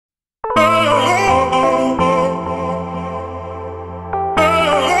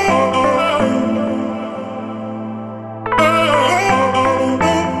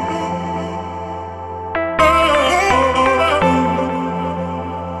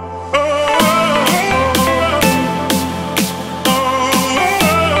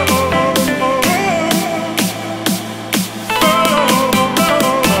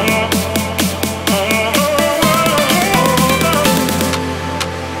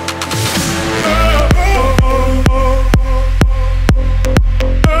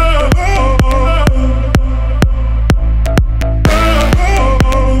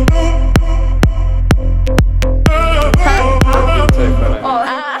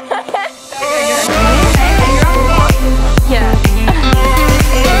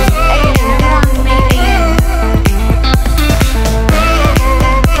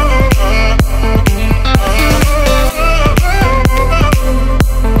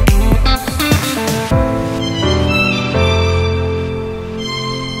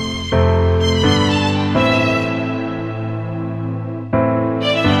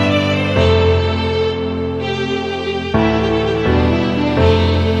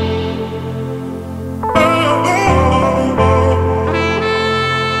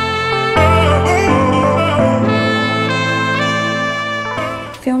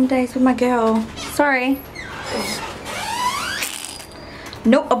girl. Sorry.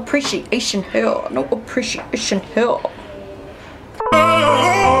 No appreciation here. No appreciation here.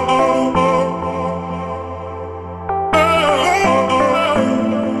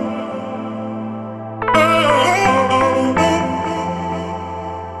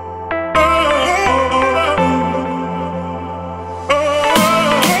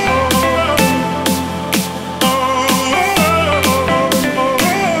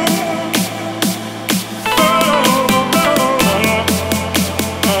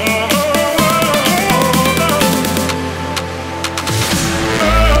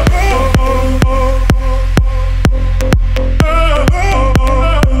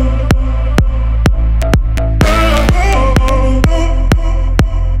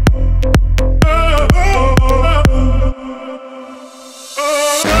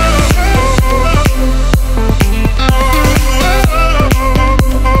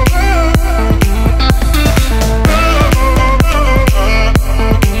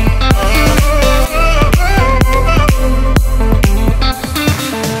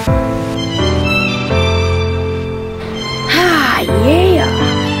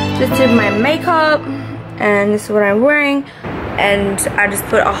 Just did my makeup and this is what I'm wearing, and I just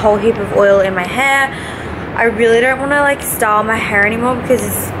put a whole heap of oil in my hair. I really don't want to like style my hair anymore because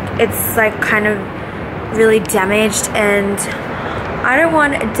it's like kind of really damaged, and I don't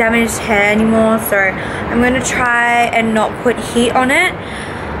want damaged hair anymore, so I'm going to try and not put heat on it.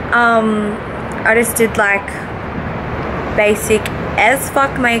 I just did like basic as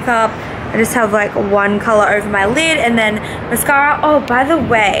fuck makeup. I just have like one color over my lid and then mascara. Oh, by the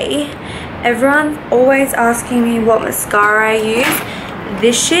way, everyone's always asking me what mascara I use.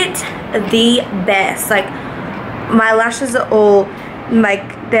 This shit, the best. Like, my lashes are all, like,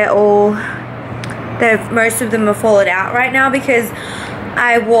 most of them are fallen out right now because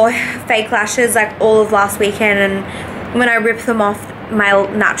I wore fake lashes like all of last weekend, and when I rip them off, my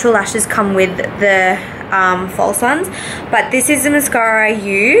natural lashes come with the false ones. But this is the mascara I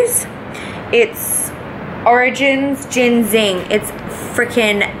use. It's Origins Ginseng. It's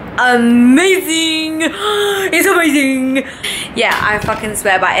freaking amazing. It's amazing. Yeah, I fucking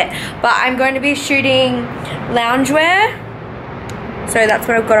swear by it. But I'm going to be shooting loungewear, so that's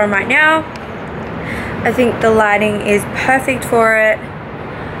what I've got on right now. I think the lighting is perfect for it.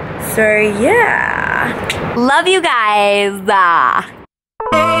 So yeah. Love you guys.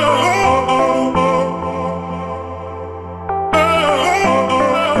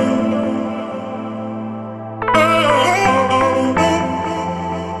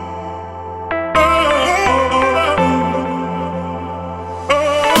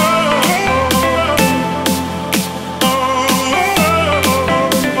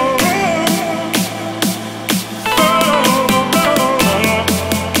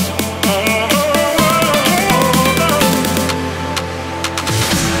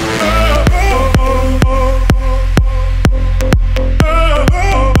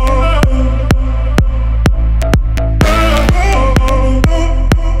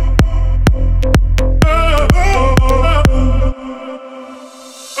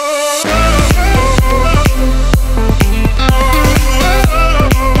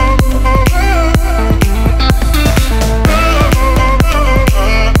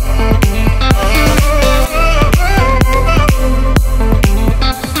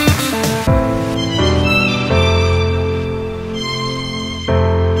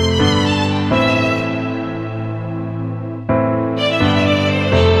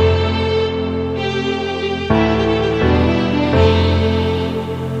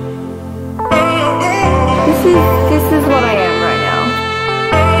 This is what I am right now.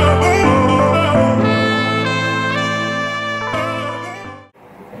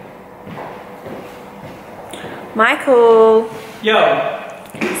 Michael. Yo.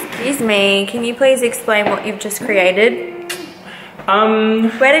 Excuse me, can you please explain what you've just created?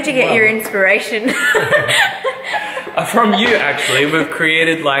 Where did you get your inspiration? From you, actually. We've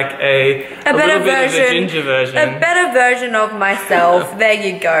created like a better little bit version, of a ginger version. A better version of myself. There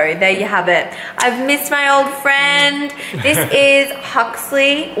you go. There you have it. I've missed my old friend. This is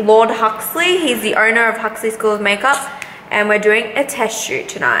Huxley, Lord Huxley. He's the owner of Huxley School of Makeup, and we're doing a test shoot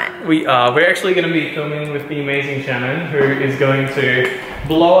tonight. We are. We're actually going to be filming with the amazing Shannon, who is going to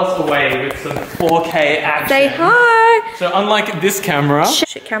blow us away with some 4K action. Say hi. So unlike this camera.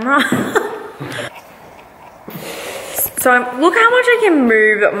 Shit camera. So look how much I can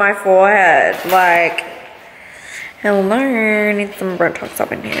move my forehead. Like, hello, need some Botox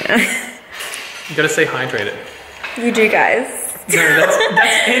up in here. You gotta stay hydrated. You do, guys. that's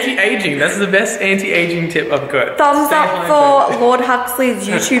anti-aging. That's the best anti-aging tip I've got. Thumbs Stay up for Lord Huxley's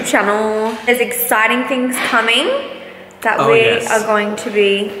YouTube channel. There's exciting things coming that are going to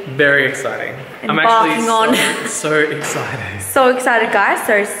be very exciting. I'm actually so excited. So excited, guys.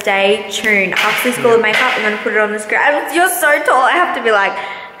 So stay tuned. Huxley School of Makeup. I'm gonna put it on the screen. You're so tall. I have to be like,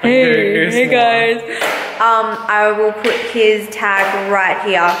 hey guys. I will put his tag right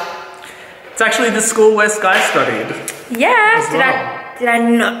here. It's actually the school where Skye studied. Yeah. Did I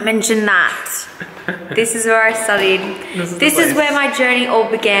not mention that? This is where I studied. This is where my journey all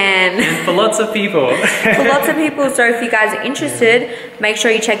began. And for lots of people. For lots of people. So if you guys are interested, make sure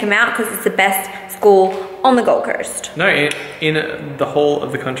you check him out because it's the best school on the Gold Coast. No, in the whole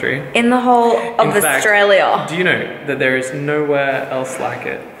of the country. In the whole of Australia. Do you know that there is nowhere else like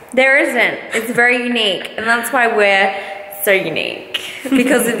it? There isn't. It's very unique. And that's why we're so unique.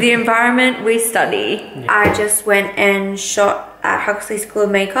 Because of the environment we study. Yeah. I just went and shot at Huxley School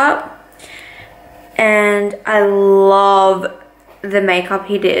of Makeup. And I love the makeup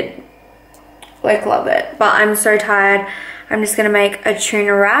he did. Like, love it. But I'm so tired. I'm just gonna make a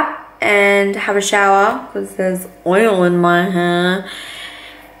tuna wrap and have a shower because there's oil in my hair.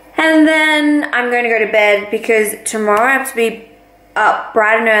 And then I'm going to go to bed because tomorrow I have to be up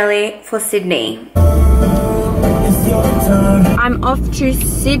bright and early for Sydney. I'm off to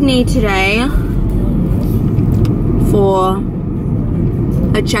Sydney today for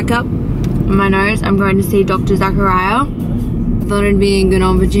a checkup. My nose. I'm going to see Dr. Zacaharia. Thought it'd be a good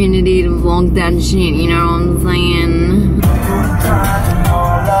opportunity to vlog that shit, you know what I'm saying?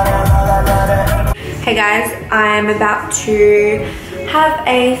 Hey guys, I'm about to have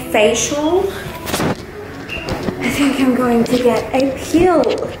a facial. I think I'm going to get a peel.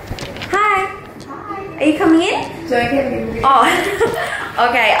 Hi. Hi. Are you coming in? So I can Oh.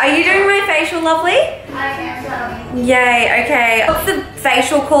 Okay, are you doing my facial, lovely? I am. Yay, okay. What's the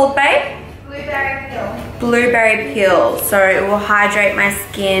facial called, babe? Blueberry peel. Blueberry peel. So it will hydrate my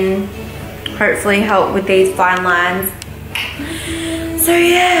skin, hopefully help with these fine lines. So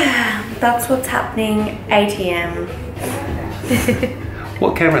yeah, that's what's happening. ATM.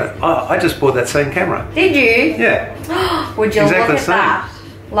 What camera? Oh, I just bought that same camera. Did you? Yeah. Would you exactly look at that?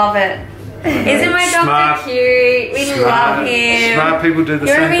 Love it. Isn't my doctor cute? We love him. Smart people do the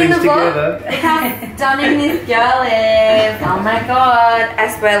same things together. Look how stunning this girl is. Oh my god. I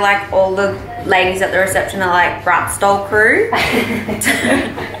swear, like, all the ladies at the reception are like Brat Stole crew.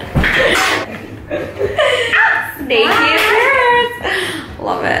 Sneaky appearance.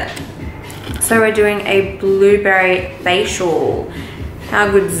 Love it. So we're doing a blueberry facial.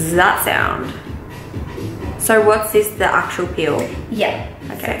 How good does that sound? So what's this, the actual peel? Yeah.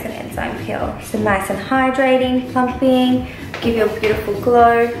 Okay. So it's an enzyme peel. So nice and hydrating, plumping, give you a beautiful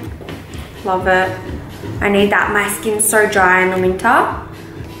glow. Love it. I need that. My skin's so dry in the winter,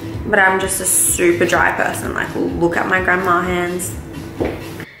 but I'm just a super dry person. Like, look at my grandma hands.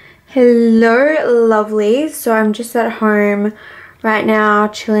 Hello, lovely. So I'm just at home right now,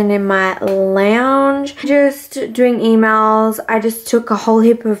 chilling in my lounge, just doing emails. I just took a whole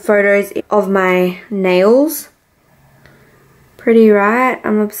heap of photos of my nails. Pretty, right?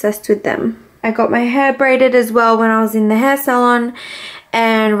 I'm obsessed with them. I got my hair braided as well when I was in the hair salon,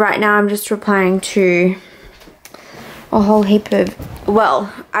 and right now I'm just replying to a whole heap of,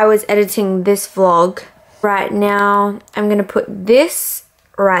 well, I was editing this vlog. Right now I'm gonna put this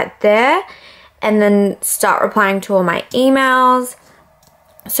right there and then start replying to all my emails.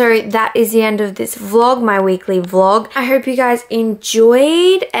 So that is the end of this vlog, my weekly vlog. I hope you guys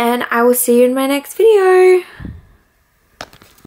enjoyed, and I will see you in my next video.